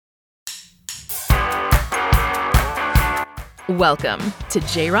Welcome to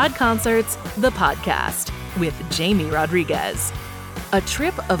J-Rod Concerts, the podcast with Jamie Rodriguez. A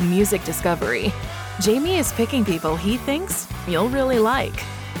trip of music discovery. Jamie is picking people he thinks you'll really like.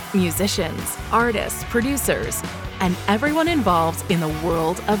 Musicians, artists, producers, and everyone involved in the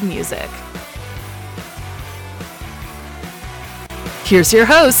world of music. Here's your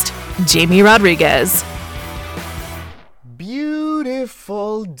host, Jamie Rodriguez.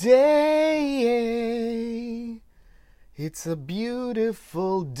 Beautiful day. It's a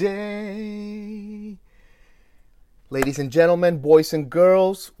beautiful day. Ladies and gentlemen, boys and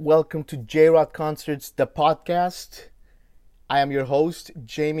girls, welcome to J-Rod Concerts, the podcast. I am your host,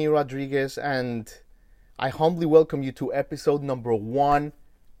 Jamie Rodriguez, and I humbly welcome you to episode number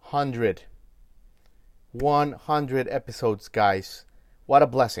 100. 100 episodes, guys. What a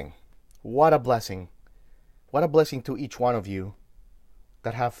blessing. What a blessing. What a blessing to each one of you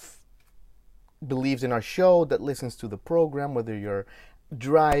that have believes in our show, that listens to the program, whether you're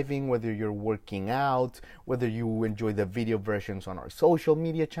driving, whether you're working out, whether you enjoy the video versions on our social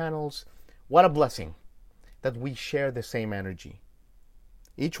media channels. What a blessing that we share the same energy.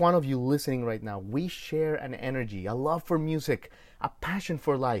 Each one of you listening right now, we share an energy, a love for music, a passion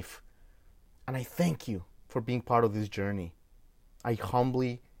for life. And I thank you for being part of this journey. I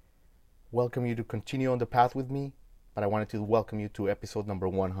humbly welcome you to continue on the path with me, but I wanted to welcome you to episode number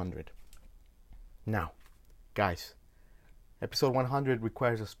 100. Now, guys, episode 100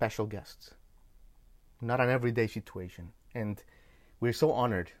 requires a special guest. Not an everyday situation. And we're so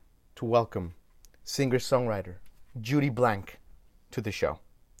honored to welcome singer-songwriter Judy Blank to the show.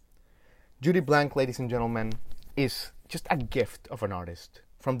 Judy Blank, ladies and gentlemen, is just a gift of an artist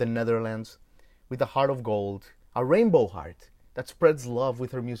from the Netherlands with a heart of gold, a rainbow heart that spreads love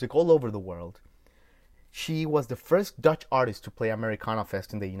with her music all over the world. She was the first Dutch artist to play Americana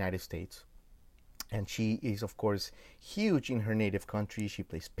Fest in the United States. And she is, of course, huge in her native country. She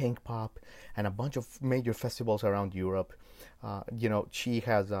plays Pink Pop and a bunch of major festivals around Europe. She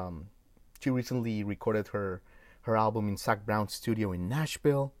recently recorded her album in Zach Brown's studio in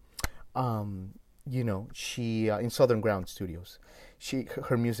Nashville. She in Southern Ground Studios.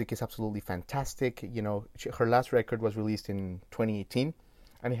 Her music is absolutely fantastic. Her last record was released in 2018,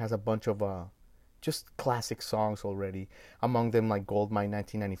 and it has a bunch of just classic songs already, among them like Goldmine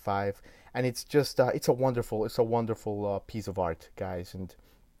 1995, and it's just it's a wonderful piece of art, guys. And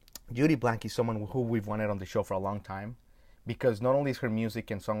Judy Blank is someone who we've wanted on the show for a long time, because not only is her music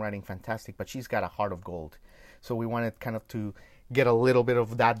and songwriting fantastic, but she's got a heart of gold. So we wanted kind of to get a little bit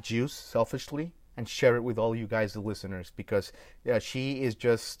of that juice selfishly and share it with all you guys, the listeners, because she is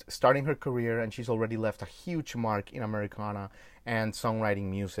just starting her career and she's already left a huge mark in Americana and songwriting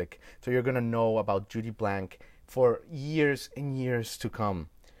music. So you're going to know about Judy Blank for years and years to come.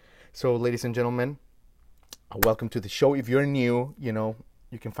 So ladies and gentlemen, welcome to the show. If you're new, you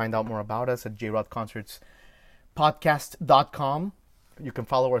can find out more about us at jrodconcertspodcast.com. You can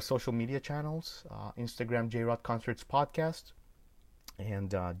follow our social media channels, Instagram, J-Rod Concerts Podcast, and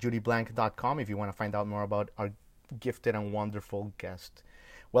judyblank.com if you want to find out more about our gifted and wonderful guest.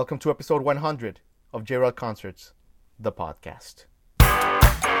 Welcome to episode 100 of J-Rod Concerts, the podcast.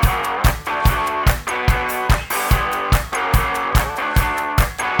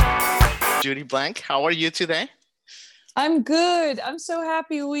 Judy Blank, how are you today? I'm good. I'm so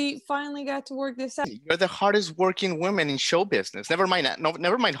happy we finally got to work this out. You're the hardest working woman in show business. Never mind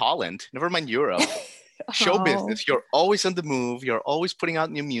Holland. Never mind Europe. Show business. You're always on the move. You're always putting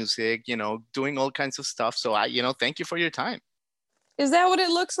out new music, doing all kinds of stuff. So thank you for your time. Is that what it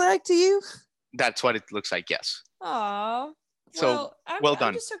looks like to you? That's what it looks like, yes. Aw. So, well done.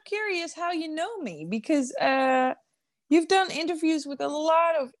 I'm just so curious how you know me, because you've done interviews with a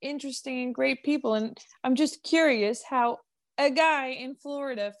lot of interesting and great people. And I'm just curious how a guy in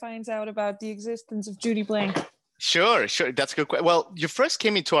Florida finds out about the existence of Judy Blank. Sure. That's a good question. Well, you first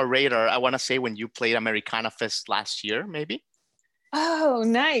came into our radar, I want to say, when you played Americana Fest last year, maybe. Oh,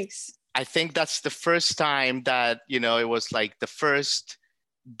 nice. I think that's the first time that, it was like the first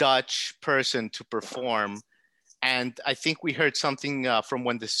Dutch person to perform. And I think we heard something from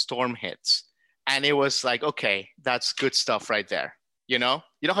When the Storm Hits. And it was like, okay, that's good stuff right there. You know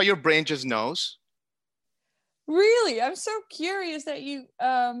how your brain just knows? Really? I'm so curious that you...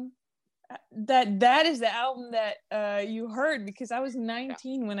 that is the album that you heard, because I was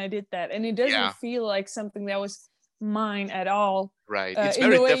 19 when I did that, and it doesn't feel like something that was mine at all. Right, it's in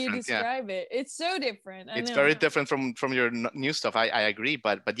very the way different. You describe it, it's so different. It's very different from your new stuff. I agree,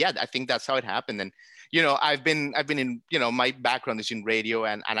 but yeah, I think that's how it happened. And I've been in my background is in radio,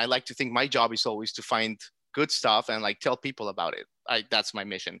 and I like to think my job is always to find good stuff and like tell people about it. That's my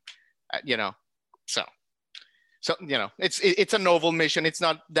mission. So So, it's a noble mission. It's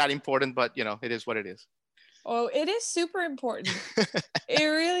not that important, but it is what it is. Oh, it is super important. It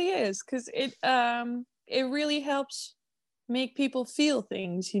really is, because it really helps make people feel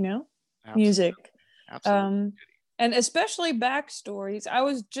things, Absolutely. music. Absolutely. And especially backstories. I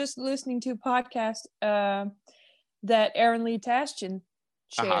was just listening to a podcast that Aaron Lee Tasjan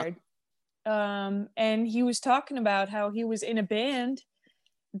shared. And he was talking about how he was in a band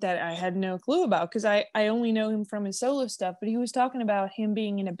that I had no clue about, because I only know him from his solo stuff, but he was talking about him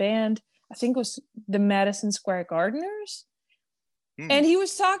being in a band, I think it was the Madison Square Gardeners. And he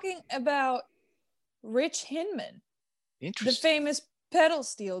was talking about Rich Hinman, the famous pedal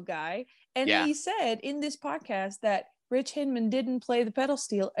steel guy. And he said in this podcast that Rich Hinman didn't play the pedal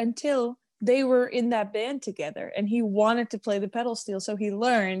steel until they were in that band together, and he wanted to play the pedal steel, so he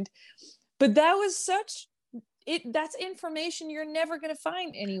learned. But that was that's information you're never going to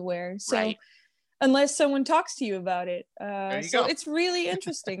find anywhere. So unless someone talks to you about it. So it's really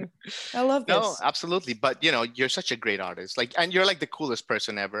interesting. I love this. No, absolutely. But you're such a great artist. And you're like the coolest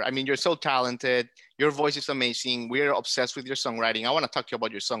person ever. I mean, you're so talented. Your voice is amazing. We're obsessed with your songwriting. I want to talk to you about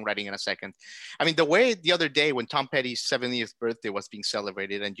your songwriting in a second. I mean, the other day when Tom Petty's 70th birthday was being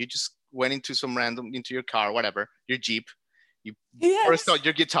celebrated, and you just went into into your car, whatever, your Jeep, you burst out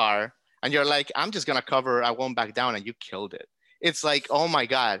your guitar, and you're like, I'm just going to cover I Won't Back Down, and you killed it. It's like, oh my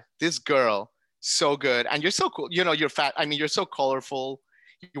God, this girl, so good. And you're so cool. You're fat. I mean, you're so colorful.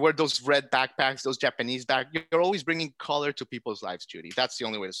 You wear those red backpacks, those Japanese You're always bringing color to people's lives, Judy. That's the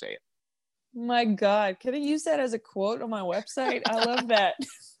only way to say it. My God, can I use that as a quote on my website? I love that.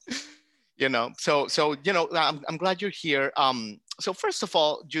 I'm glad you're here. So first of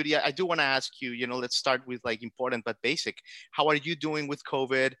all, Judy, I do want to ask you, let's start with important but basic. How are you doing with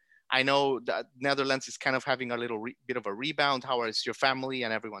COVID? I know that Netherlands is kind of having a little bit of a rebound. How is your family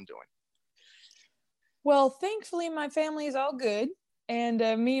and everyone doing? Well, thankfully, my family is all good. And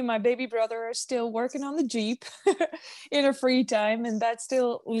me and my baby brother are still working on the Jeep in our free time, and that's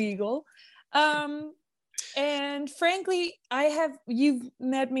still legal. And frankly, you've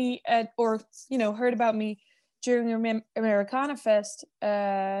met me heard about me during Americana Fest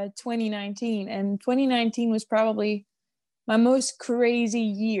 2019. And 2019 was probably my most crazy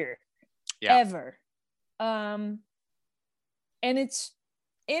year ever. And it's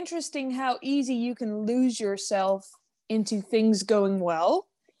interesting how easy you can lose yourself into things going well,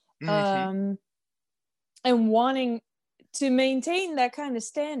 and wanting to maintain that kind of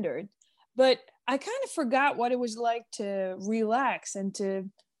standard. But I kind of forgot what it was like to relax and to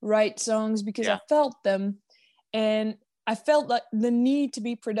write songs, because I felt them, and I felt like the need to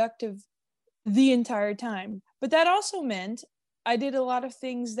be productive the entire time. But that also meant I did a lot of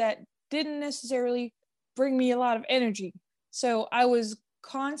things that didn't necessarily bring me a lot of energy. So I was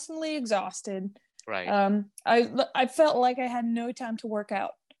constantly exhausted. Right. I felt like I had no time to work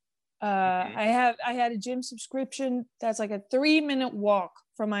out. I had a gym subscription that's like a 3-minute walk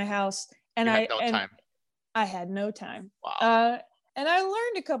from my house, and I had no time. Wow. And I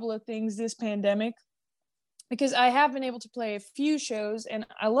learned a couple of things this pandemic, because I have been able to play a few shows, and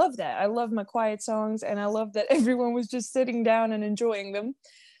I love that. I love my quiet songs, and I love that everyone was just sitting down and enjoying them.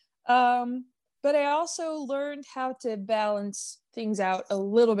 But I also learned how to balance things out a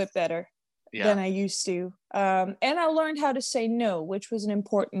little bit better than I used to. And I learned how to say no, which was an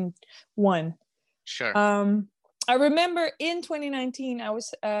important one. Sure. I remember in 2019, I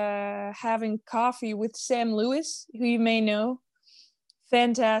was having coffee with Sam Lewis, who you may know,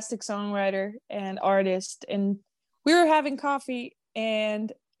 fantastic songwriter and artist. And we were having coffee,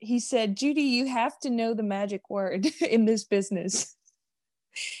 and he said, Judy, you have to know the magic word in this business.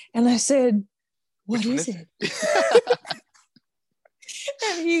 And I said, what is it?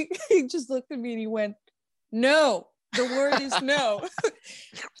 And he just looked at me and he went, no, the word is no.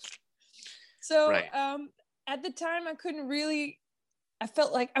 So at the time, I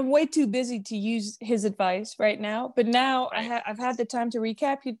felt like I'm way too busy to use his advice right now. But now I've had the time to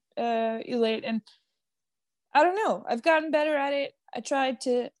recapitulate, and I don't know, I've gotten better at it. I tried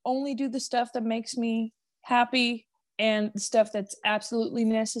to only do the stuff that makes me happy and the stuff that's absolutely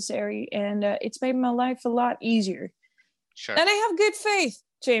necessary. And it's made my life a lot easier. Sure. And I have good faith,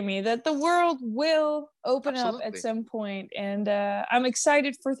 Jamie, that the world will open up at some point. And I'm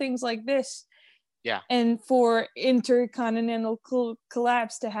excited for things like this. Yeah. And for intercontinental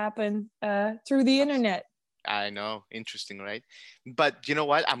collapse to happen through the internet. I know. Interesting, right? But you know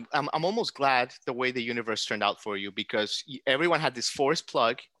what? I'm almost glad the way the universe turned out for you, because everyone had this forced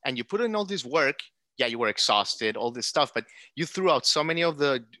plug, and you put in all this work. Yeah, you were exhausted, all this stuff, but you threw out so many of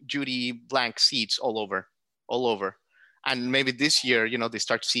the Judy blank seats all over. And maybe this year, they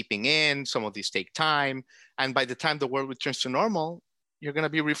start seeping in. Some of these take time. And by the time the world returns to normal, you're going to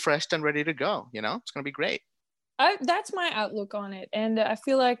be refreshed and ready to go. It's going to be great. That's my outlook on it. And I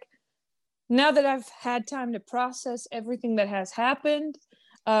feel like now that I've had time to process everything that has happened,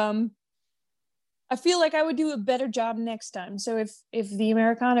 I feel like I would do a better job next time. So if the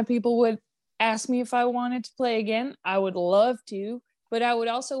Americana people would ask me if I wanted to play again, I would love to, but I would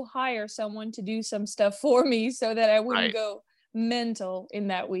also hire someone to do some stuff for me so that I wouldn't go mental in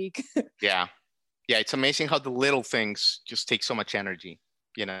that week. Yeah. Yeah. It's amazing how the little things just take so much energy,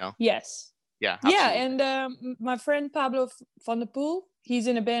 Yes. Yeah. Absolutely. Yeah. And my friend Pablo van der Poel, he's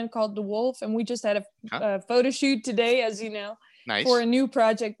in a band called The Wolf, and we just had a photo shoot today, as you know, for a new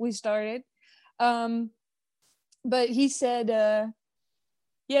project we started. But he said,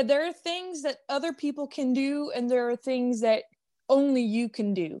 there are things that other people can do, and there are things that only you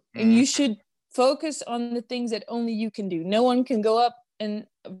can do. And you should focus on the things that only you can do. No one can go up and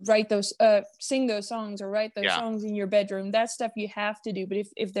sing those songs or write those songs in your bedroom. That stuff you have to do. But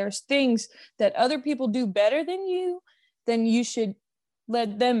if there's things that other people do better than you, then you should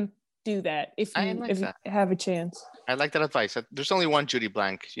let them do that if you have a chance. I like that advice. There's only one Judy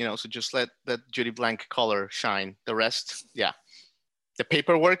Blank, so just let that Judy Blank color shine. The rest, the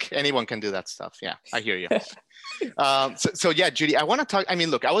paperwork, anyone can do that stuff. Yeah, I hear you. So yeah, Judy, I want to talk. I mean,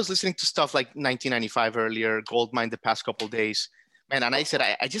 look, I was listening to stuff like 1995 earlier, Goldmine the past couple of days, man, and I said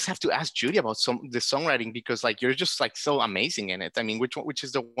I just have to ask Judy about the songwriting, because like you're just like so amazing in it. I mean, which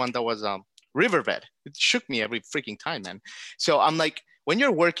is the one that was Riverbed? It shook me every freaking time, man. So I'm like, when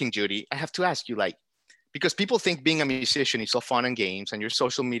you're working, Judy, I have to ask you, like, because people think being a musician is all fun and games and your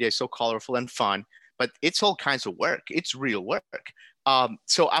social media is so colorful and fun, but it's all kinds of work. It's real work.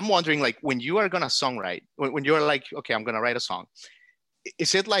 So I'm wondering, like, when you are going to songwrite, when you're like, okay, I'm going to write a song,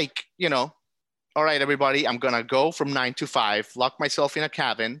 is it like, all right, everybody, I'm going to go from 9 to 5, lock myself in a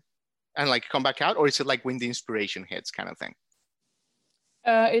cabin and like come back out? Or is it like when the inspiration hits kind of thing?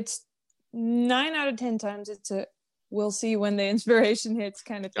 It's 9 out of 10 times. It's we'll see when the inspiration hits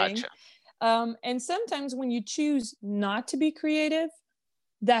kind of thing. Gotcha. And sometimes when you choose not to be creative,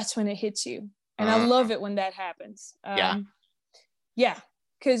 that's when it hits you. And I love it when that happens. Yeah.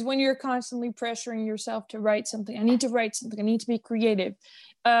 Because when you're constantly pressuring yourself to write something, I need to write something, I need to be creative.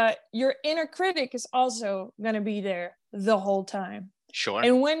 Your inner critic is also going to be there the whole time. Sure.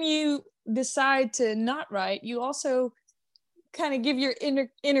 And when you decide to not write, you also kind of give your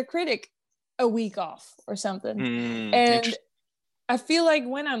inner critic a week off or something. And I feel like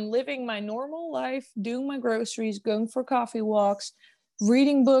when I'm living my normal life, doing my groceries, going for coffee walks,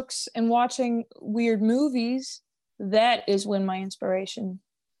 reading books and watching weird movies, that is when my inspiration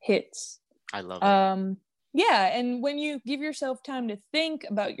hits. I love it. Yeah. And when you give yourself time to think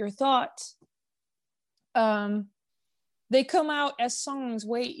about your thoughts, they come out as songs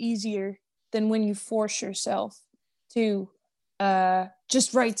way easier than when you force yourself to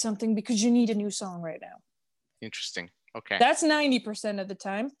just write something because you need a new song right now. Interesting. Okay. That's 90% of the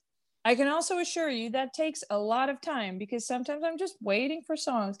time. I can also assure you that takes a lot of time, because sometimes I'm just waiting for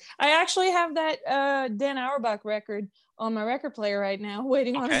songs. I actually have that Dan Auerbach record on my record player right now,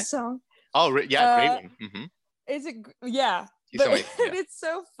 waiting on a song. Oh, yeah, great one. Mm-hmm. It's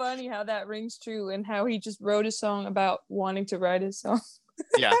so funny how that rings true, and how he just wrote a song about wanting to write a song.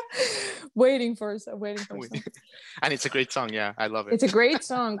 Yeah. waiting for a song. And it's a great song. Yeah, I love it. It's a great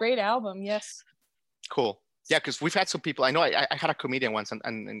song, great album. Yes. Cool. Yeah, because we've had some people. I know I had a comedian once and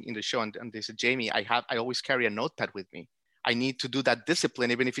in the show, and they said, Jamie, I always carry a notepad with me. I need to do that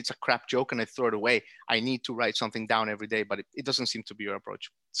discipline, even if it's a crap joke and I throw it away. I need to write something down every day, but it doesn't seem to be your approach.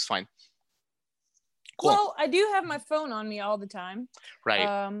 It's fine. Cool. Well, I do have my phone on me all the time.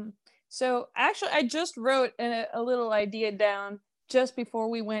 Right. So actually, I just wrote a little idea down just before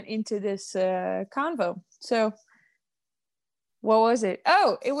we went into this convo. So what was it?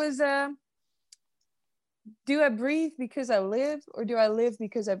 Oh, it was... do I breathe because I live, or do I live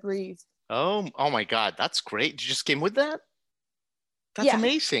because I breathe? Oh my God. That's great. You just came with that? That's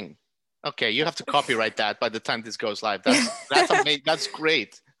amazing. Okay. You have to copyright that by the time this goes live. That's amazing. That's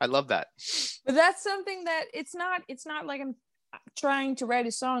great. I love that. But that's something that it's not like I'm trying to write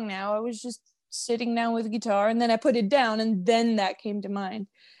a song now. I was just sitting down with a guitar, and then I put it down, and then that came to mind.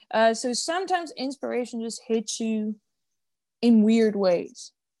 So sometimes inspiration just hits you in weird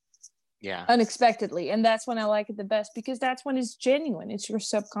ways. Yeah. Unexpectedly. And that's when I like it the best, because that's when it's genuine. It's your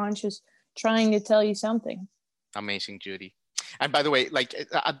subconscious trying to tell you something. Amazing, Judy. And by the way, like,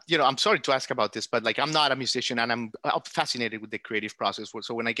 I'm sorry to ask about this, but like, I'm not a musician, and I'm fascinated with the creative process.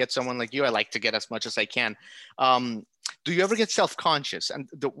 So when I get someone like you, I like to get as much as I can. Do you ever get self-conscious? And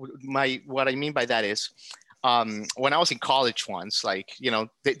what I mean by that is, when I was in college once, like, you know,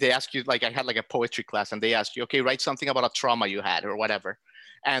 they ask you, like, I had like a poetry class and they asked you, okay, write something about a trauma you had or whatever.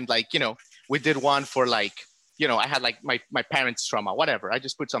 And like, you know, we did one for like, you know, I had like my parents' trauma, whatever. I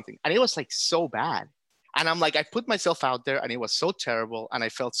just put something and it was like so bad. And I'm like, I put myself out there and it was so terrible and I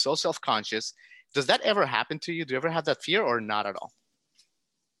felt so self-conscious. Does that ever happen to you? Do you ever have that fear or not at all?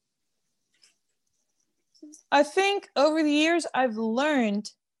 I think over the years, I've learned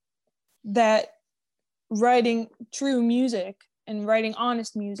that writing true music and writing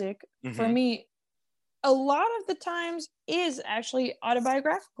honest music, for me, a lot of the times is actually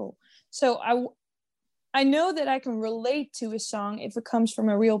autobiographical. So I know that I can relate to a song if it comes from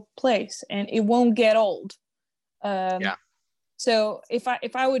a real place and it won't get old. Yeah. So if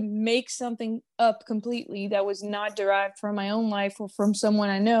I would make something up completely that was not derived from my own life or from someone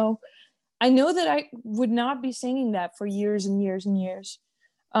I know that I would not be singing that for years and years and years.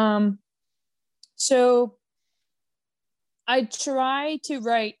 So I try to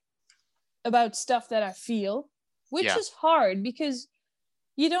write about stuff that I feel, which is hard because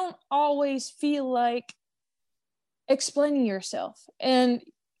you don't always feel like explaining yourself. And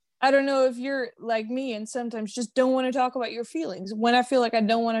I don't know if you're like me and sometimes just don't want to talk about your feelings. When I feel like I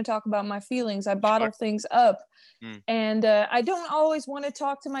don't want to talk about my feelings, I bottle things up. And I don't always want to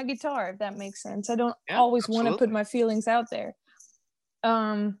talk to my guitar, if that makes sense. I don't always want to put my feelings out there.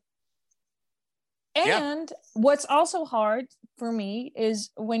 And what's also hard for me is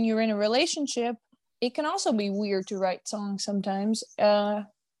when you're in a relationship, it can also be weird to write songs sometimes, to,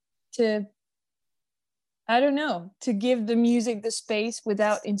 I don't know, to give the music the space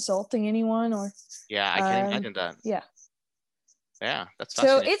without insulting anyone or. Yeah, I can imagine that. Yeah. Yeah, that's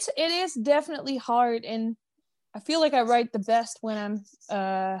fascinating. So it is definitely hard, and I feel like I write the best when I'm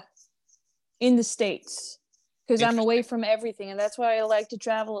in the States, because I'm away from everything, and that's why I like to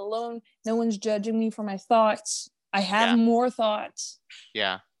travel alone. No one's judging me for my thoughts. I have more thoughts.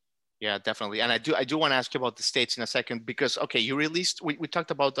 Yeah. Yeah, definitely. And I do want to ask you about the States in a second, because, okay, you released, we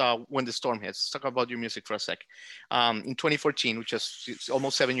talked about When the Storm Hits. Let's talk about your music for a sec. In 2014, which is it's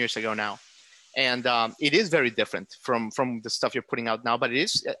almost 7 years ago now. And it is very different from the stuff you're putting out now, but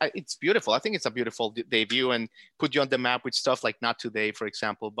it's beautiful. I think it's a beautiful debut and put you on the map with stuff like Not Today, for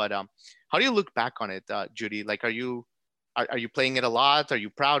example. But how do you look back on it, Judy? Like, are you playing it a lot? Are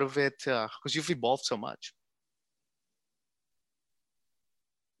you proud of it? Because you've evolved so much.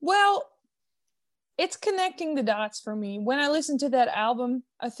 Well, it's connecting the dots for me. When I listen to that album,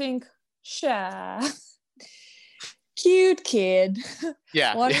 I think, shy, cute kid,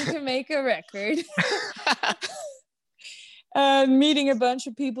 wanting to make a record, meeting a bunch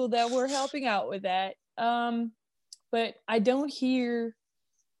of people that were helping out with that. But I don't hear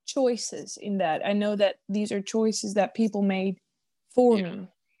choices in that. I know that these are choices that people made for me.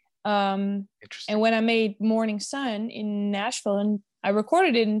 And when I made Morning Sun in Nashville, and I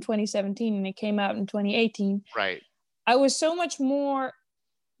recorded it in 2017 and it came out in 2018. Right. I was so much more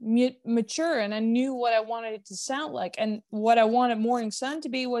mature and I knew what I wanted it to sound like. And what I wanted Morning Sun to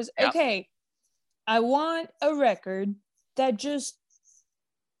be was, okay, I want a record that just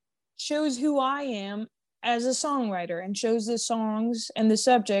shows who I am as a songwriter and shows the songs and the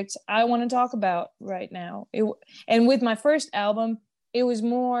subjects I want to talk about right now. And with my first album, it was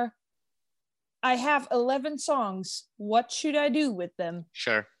more, I have 11 songs. What should I do with them?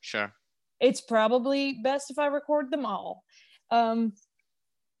 Sure. It's probably best if I record them all. So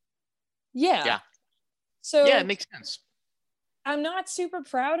it makes sense. I'm not super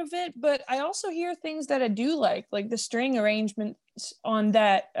proud of it, but I also hear things that I do like the string arrangements on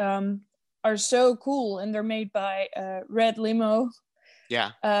that are so cool, and they're made by Red Limo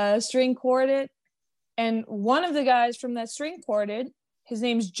string quartet. And one of the guys from that string quartet, his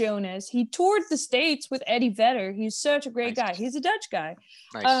name's Jonas. He toured the States with Eddie Vedder. He's such a great guy. He's a Dutch guy.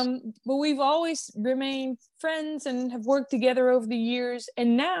 Nice. But we've always remained friends and have worked together over the years.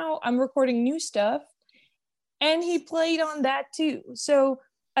 And now I'm recording new stuff. And he played on that too. So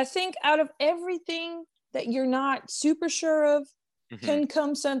I think out of everything that you're not super sure of, can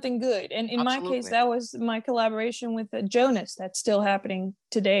come something good. And in my case, that was my collaboration with Jonas. That's still happening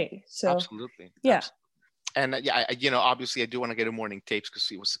today. So absolutely. And obviously I do want to get to Morning Tapes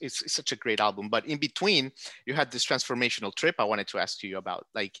because it's such a great album. But in between, you had this transformational trip I wanted to ask you about.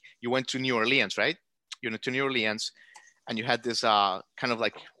 Like, you went to New Orleans, right? You went to New Orleans and you had this kind of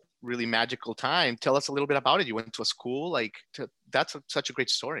like really magical time. Tell us a little bit about it. You went to a school, that's such a great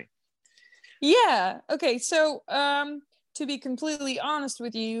story. Yeah. Okay. So to be completely honest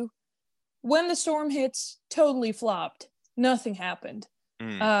with you, When the Storm Hits totally flopped. Nothing happened.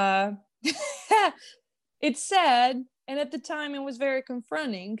 It's sad, And at the time, it was very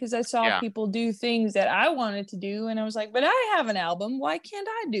confronting because I saw Yeah. people do things that I wanted to do. And I was like, but I have an album. Why can't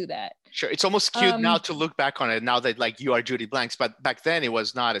I do that? Sure. It's almost cute now to look back on it now that like you are Judy Blanks, but back then it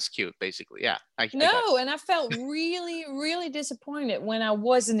was not as cute, basically. Yeah. I got No, you. and I felt really, really disappointed when I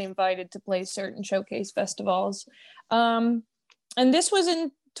wasn't invited to play certain showcase festivals. And this was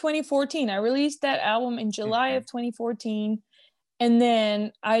in 2014. I released that album in July of 2014. And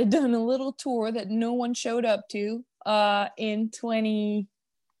then I had done a little tour that no one showed up to in the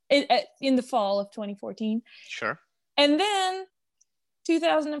fall of 2014. Sure. And then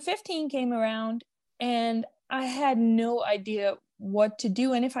 2015 came around and I had no idea what to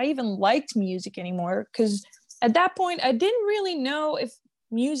do and if I even liked music anymore, because at that point I didn't really know if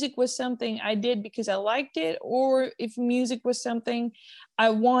music was something I did because I liked it or if music was something I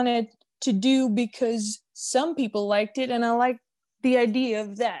wanted to do because some people liked it and I liked the idea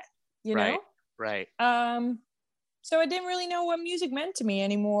of that, you know? Right. So I didn't really know what music meant to me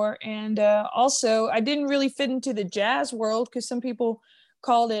anymore. And also I didn't really fit into the jazz world because some people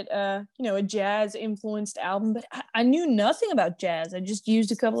called it, a jazz influenced album, but I knew nothing about jazz. I just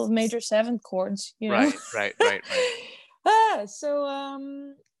used a couple of major seventh chords, you know? Right.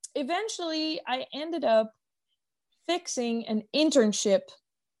 So eventually I ended up fixing an internship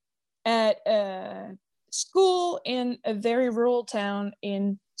at a school in a very rural town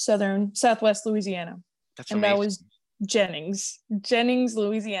in southwest Louisiana. That's and amazing. That was Jennings,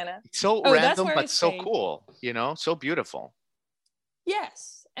 Louisiana. It's so random, but so cool, so beautiful.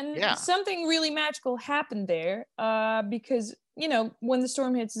 Yes. And something really magical happened there because, When the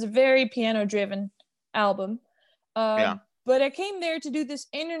Storm Hits is a very piano driven album. But I came there to do this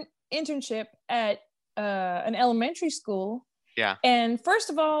internship at an elementary school. Yeah. And first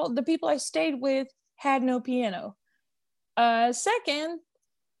of all, the people I stayed with had no piano. Second,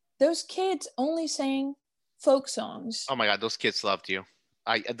 those kids only sang folk songs. Oh my God, those kids loved you.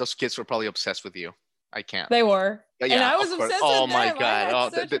 Those kids were probably obsessed with you. I can't. They were. Yeah, and I was obsessed with them. Oh my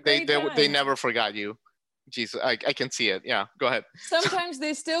God. They never forgot you. Jesus, I can see it. Yeah, go ahead. Sometimes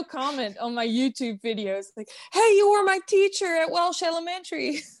they still comment on my YouTube videos like, hey, you were my teacher at Welsh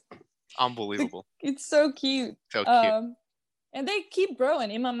Elementary. Unbelievable. It's so cute. So cute. And they keep growing.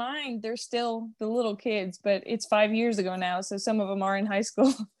 In my mind, they're still the little kids, but it's 5 years ago now, so some of them are in high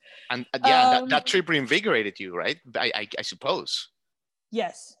school. And that trip reinvigorated you, right? I suppose.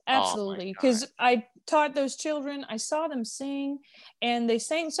 Yes, absolutely. Because I taught those children, I saw them sing, and they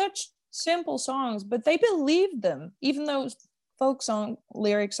sang such simple songs, but they believed them, even though folk song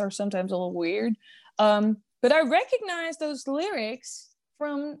lyrics are sometimes a little weird. But I recognized those lyrics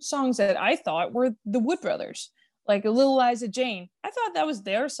from songs that I thought were the Wood Brothers. Like a Little Liza Jane. I thought that was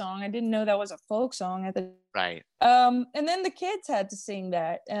their song. I didn't know that was a folk song at the right. And then the kids had to sing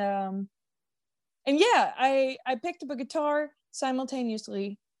that. And yeah, I picked up a guitar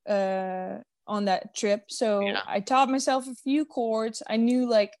simultaneously on that trip. So I taught myself a few chords. I knew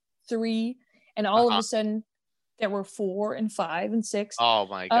like 3, and all of a sudden there were 4 and 5 and 6. Oh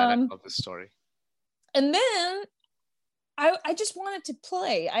my God, I love this story. And then I just wanted to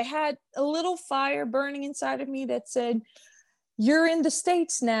play. I had a little fire burning inside of me that said, you're in the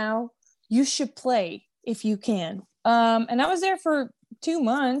States now. You should play if you can. And I was there for 2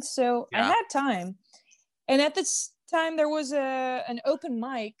 months, so I had time. And at this time, there was an open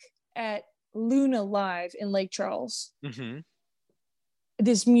mic at Luna Live in Lake Charles. Mm-hmm.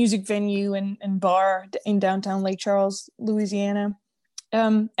 This music venue and bar in downtown Lake Charles, Louisiana.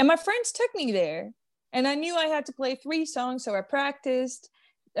 And my friends took me there. And I knew I had to play 3 songs, so I practiced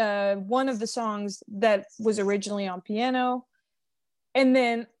one of the songs that was originally on piano. And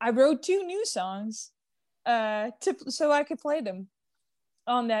then I wrote 2 new songs so I could play them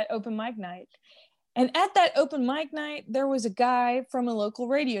on that open mic night. And at that open mic night, there was a guy from a local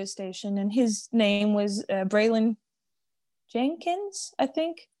radio station, and his name was Braylon Jenkins, I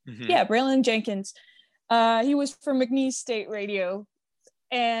think. Mm-hmm. Yeah, Braylon Jenkins. He was from McNeese State Radio.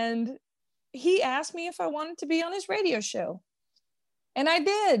 And he asked me if I wanted to be on his radio show. And I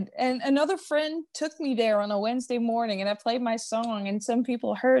did. And another friend took me there on a Wednesday morning, and I played my song, and some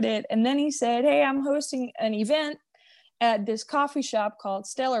people heard it. And then he said, hey, I'm hosting an event at this coffee shop called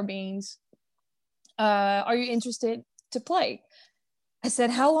Stellar Beans. Are you interested to play? I said,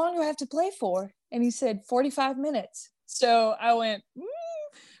 how long do I have to play for? And he said, 45 minutes. So I went,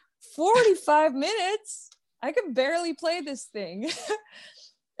 45 minutes? I could barely play this thing.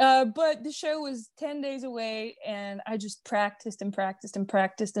 But the show was 10 days away, and I just practiced and practiced and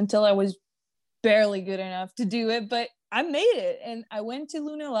practiced until I was barely good enough to do it. But I made it, and I went to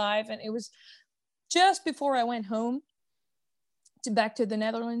Luna Live, and it was just before I went home back to the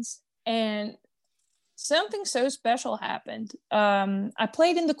Netherlands. And something so special happened. I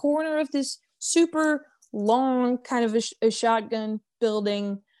played in the corner of this super long kind of a shotgun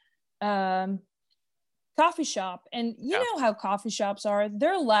building coffee shop. And you Yeah. know how coffee shops are.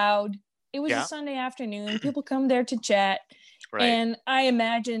 They're loud. It was a Yeah. Sunday afternoon. People come there to chat. Right. And I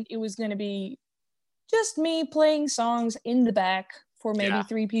imagined it was going to be just me playing songs in the back for maybe Yeah.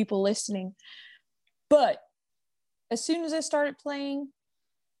 3 people listening. But as soon as I started playing,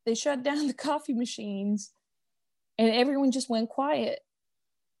 they shut down the coffee machines and everyone just went quiet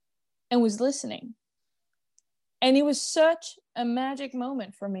and was listening. And it was such a magic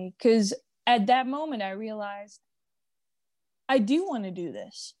moment for me, because at that moment I realized I do want to do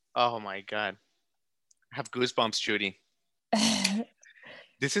this. Oh my God. I have goosebumps, Judy.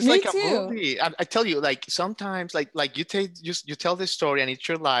 This is Me like a too. movie. I tell you, like sometimes, like you tell this story and it's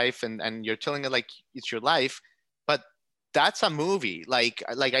your life, and you're telling it like it's your life, but that's a movie. Like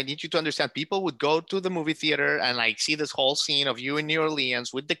I need you to understand. People would go to the movie theater and like see this whole scene of you in New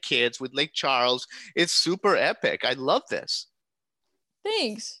Orleans with the kids, with Lake Charles. It's super epic. I love this.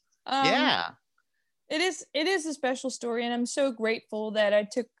 Thanks. Yeah. It is a special story, and I'm so grateful that I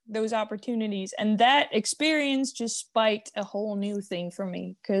took those opportunities, and that experience just spiked a whole new thing for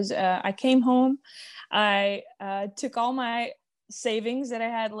me, because I came home, I took all my savings that I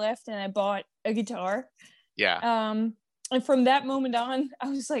had left and I bought a guitar. Yeah. And from that moment on, I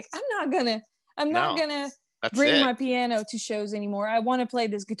was like, I'm not gonna That's bring it. my piano to shows anymore. I want to play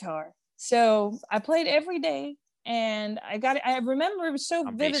this guitar. So I played every day, and I remember it was so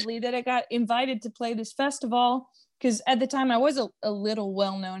Amazing. vividly that I got invited to play this festival, because at the time I was a little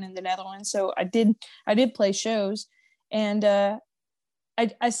well known in the Netherlands. So I did play shows, and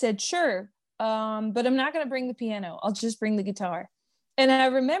I said, sure, but I'm not going to bring the piano. I'll just bring the guitar. And I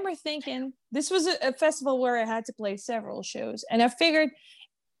remember thinking, this was a festival where I had to play several shows, and I figured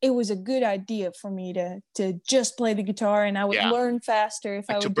it was a good idea for me to just play the guitar, and I would learn faster if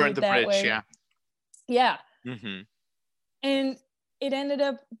like I to would do burn it the that bridge. way. Yeah. Yeah. Mm-hmm. And it ended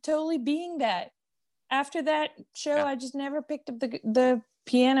up totally being that. After that show, Yeah. I just never picked up the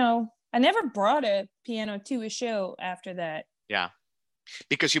piano. I never brought a piano to a show after that. Yeah.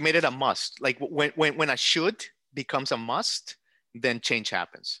 Because you made it a must. Like when a should becomes a must, then change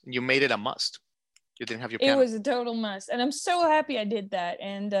happens. You made it a must. You didn't have your piano. It was a total must. And I'm so happy I did that.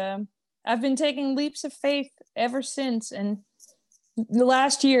 And I've been taking leaps of faith ever since. And the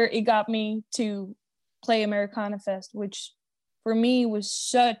last year, it got me to play Americana Fest, which for me was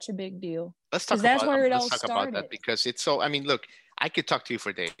such a big deal. Let's talk about that, because it's so, I mean, look, I could talk to you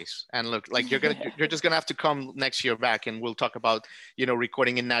for days, and look, like you're just gonna have to come next year back, and we'll talk about,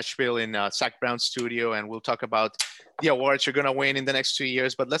 recording in Nashville in Zach Brown's studio, and we'll talk about the awards you're gonna win in the next 2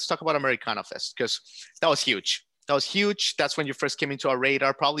 years. But let's talk about Americana Fest, because that was huge. That's when you first came into our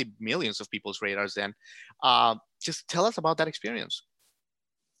radar, probably millions of people's radars then. Just tell us about that experience.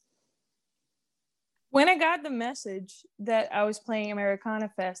 When I got the message that I was playing Americana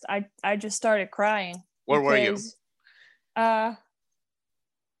Fest, I just started crying. Where were you? At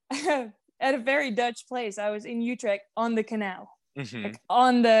a very Dutch place. I was in Utrecht on the canal. Mm-hmm. Like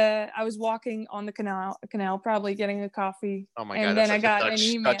I was walking on the canal, probably getting a coffee. Oh my God! And then I got an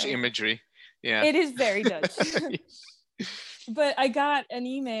email. Dutch imagery. Yeah. It is very Dutch. But I got an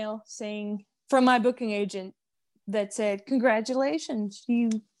email saying from my booking agent that said, "Congratulations, you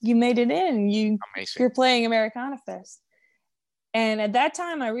made it in. You're playing Americana Fest." And at that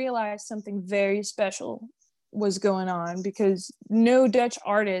time, I realized something very special was going on, because no Dutch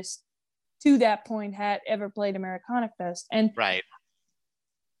artist to that point had ever played Americana Fest. And right.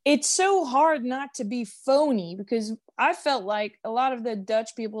 It's so hard not to be phony, because I felt like a lot of the Dutch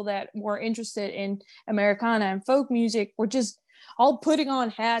people that were interested in Americana and folk music were just all putting on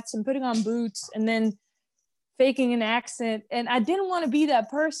hats and putting on boots and then faking an accent. And I didn't want to be that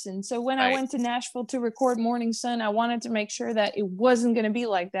person. So when I went to Nashville to record Morning Sun, I wanted to make sure that it wasn't going to be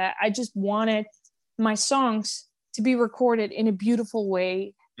like that. I just wanted my songs to be recorded in a beautiful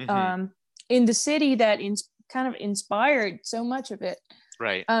way, mm-hmm. In the city that kind of inspired so much of it.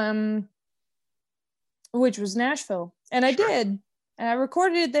 Right. Which was Nashville. And I did. And I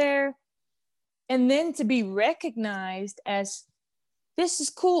recorded it there. And then to be recognized as, this is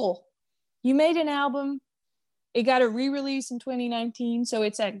cool. You made an album. It got a re-release in 2019. So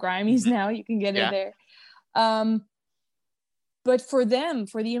it's at Grimey's now. You can get it there. But for them,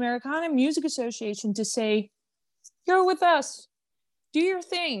 for the Americana Music Association to say, you're with us, do your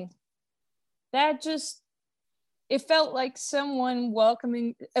thing. That just, it felt like someone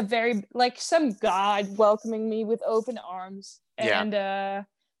welcoming some God welcoming me with open arms. And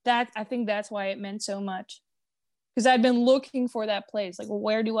I think that's why it meant so much. Because I'd been looking for that place. Like, well,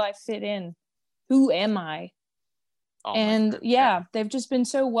 where do I fit in? who am I? Oh, And yeah, they've just been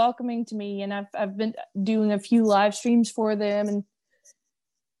so welcoming to me, and I've been doing a few live streams for them, and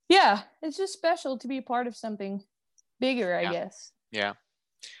yeah, it's just special to be a part of something bigger, I guess. Yeah.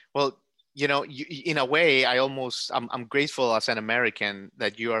 Well, you know, in a way, I'm grateful as an American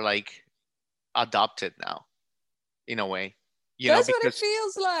that you are like adopted now, in a way. That's what it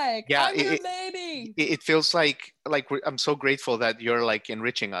feels like. Yeah, I'm your baby. It feels like I'm so grateful that you're like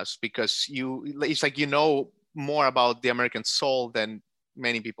enriching us, because it's like you know more about the American soul than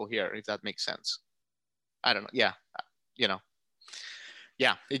many people here, if that makes sense. I don't know. Yeah, you know.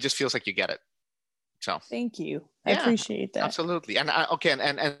 Yeah, it just feels like you get it. So thank you. I appreciate that. Absolutely. And okay,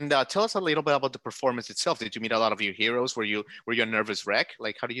 and tell us a little bit about the performance itself. Did you meet a lot of your heroes? Were you a nervous wreck?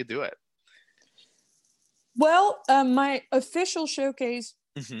 Like, how do you do it? Well, my official showcase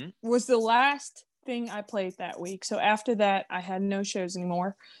was the last thing I played that week. So after that, I had no shows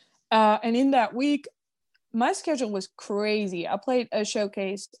anymore. And in that week, my schedule was crazy. I played a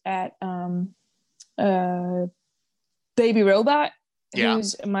showcase at Baby Robot,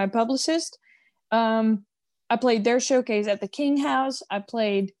 who's my publicist. I played their showcase at the King House. I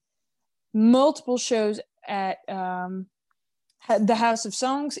played multiple shows at the House of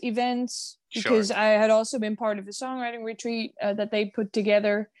Songs events, because I had also been part of a songwriting retreat that they put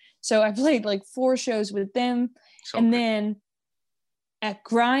together. So I played like 4 shows with them. Then at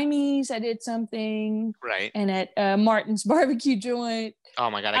Grimey's, I did something. Right. And at Martin's Barbecue Joint. Oh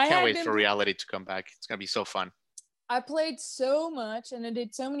my God, I can't wait for reality to come back. It's going to be so fun. I played so much, and I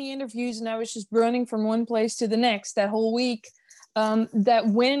did so many interviews, and I was just running from one place to the next that whole week, that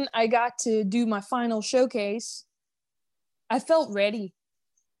when I got to do my final showcase, I felt ready.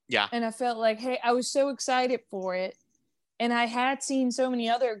 Yeah. And I felt like, hey, I was so excited for it. And I had seen so many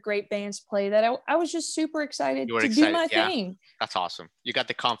other great bands play that I was just super excited to do my thing. That's awesome. You got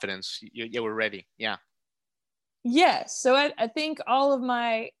the confidence. You were ready. Yeah. Yes. So I think all of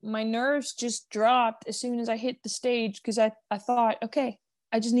my nerves just dropped as soon as I hit the stage, because I thought, okay,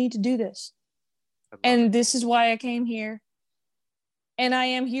 I just need to do this. And this is why I came here. And I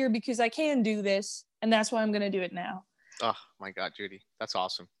am here because I can do this. And that's why I'm going to do it now. Oh my God, Judy. That's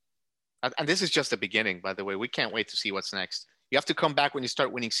awesome. And this is just the beginning, by the way. We can't wait to see what's next. You have to come back when you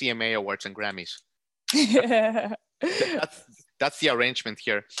start winning CMA awards and Grammys. That's the arrangement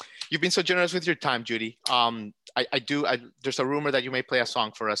here. You've been so generous with your time, Judy. There's a rumor that you may play a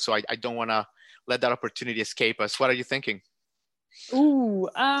song for us, so I don't want to let that opportunity escape us. What are you thinking? Ooh,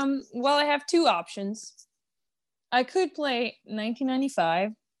 well, I have 2 options. I could play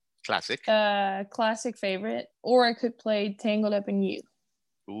 1995. Classic. Classic favorite. Or I could play Tangled Up in You.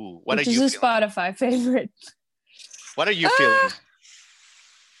 Ooh, which is a Spotify favorite. What are you feeling?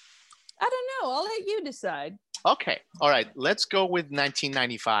 I don't know. I'll let you decide. Okay. All right. Let's go with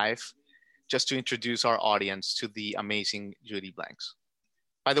 1995, just to introduce our audience to the amazing Judy Blanks.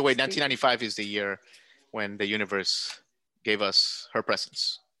 By the way, 1995 is the year when the universe gave us her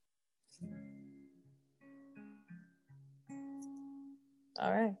presence.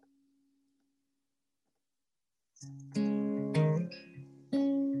 All right.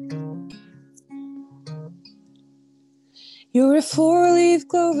 You're a 4-leaf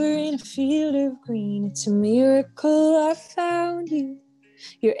clover in a field of green. It's a miracle I found you.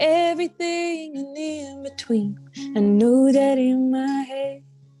 You're everything and in between. I know that in my head.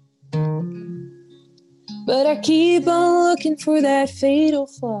 But I keep on looking for that fatal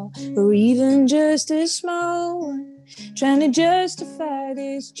flaw, or even just a small one, trying to justify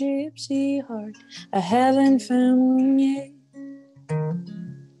this gypsy heart. I haven't found one yet.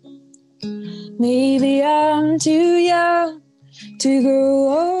 Maybe I'm too young to grow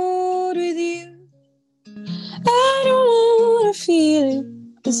old with you. I don't want to feel it,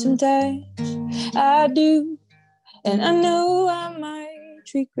 but sometimes I do. And I know I might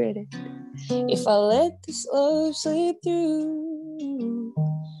regret it if I let this love slip through.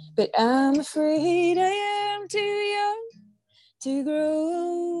 But I'm afraid I am too young to grow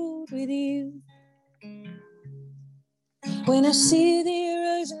old with you. When I see the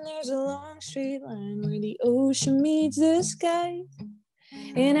horizon, there's a long straight line where the ocean meets the sky.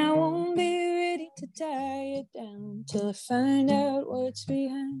 And I won't be ready to tie it down till I find out what's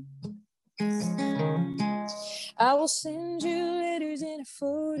behind. I will send you letters and a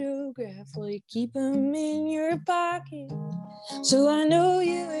photograph while you keep them in your pocket, so I know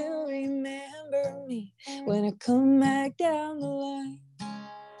you will remember me when I come back down the line.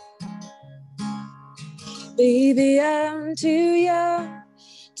 Baby, I'm too young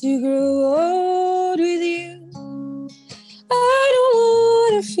to grow old with you. I don't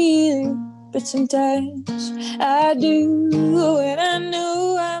want to feel it, but sometimes I do. And I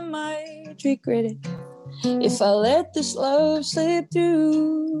know I might might regret it if I let this love slip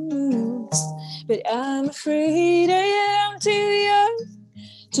through. But I'm afraid I am too young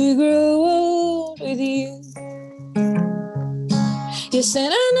to grow old with you. Yes,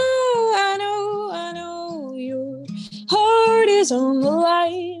 and I know your heart is on the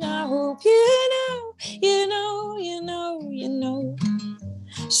line. I hope you know.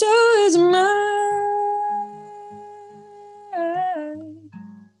 So is mine.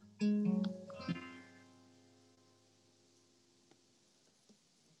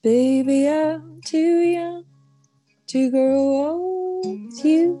 Baby, I'm too young to grow old with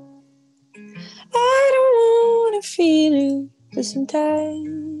you. I don't wanna feel it, but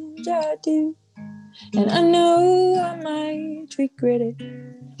sometimes I do. And I know I might regret it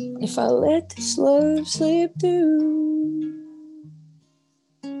if I let this love slip through.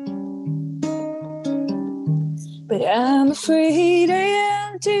 But I'm afraid I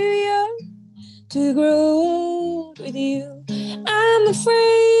am too young to grow old with you. I'm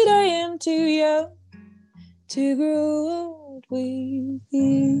afraid I am too young to grow old with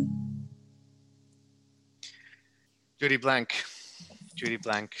you. Judy Blank.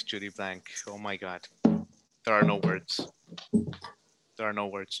 Oh my God. There are no words.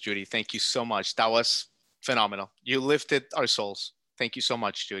 Judy. Thank you so much. That was phenomenal. You lifted our souls. Thank you so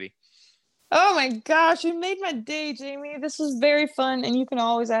much, Judy. Oh my gosh, you made my day, Jamie. This was very fun, and you can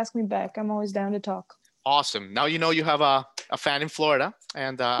always ask me back. I'm always down to talk. Awesome. Now you know you have a fan in Florida,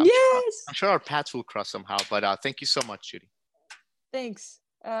 and yes, I'm sure our paths will cross somehow. But thank you so much, Judy. Thanks.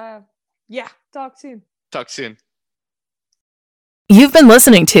 Yeah, talk soon. You've been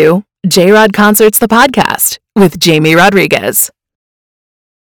listening to J-Rod Concerts, the podcast with Jamie Rodriguez.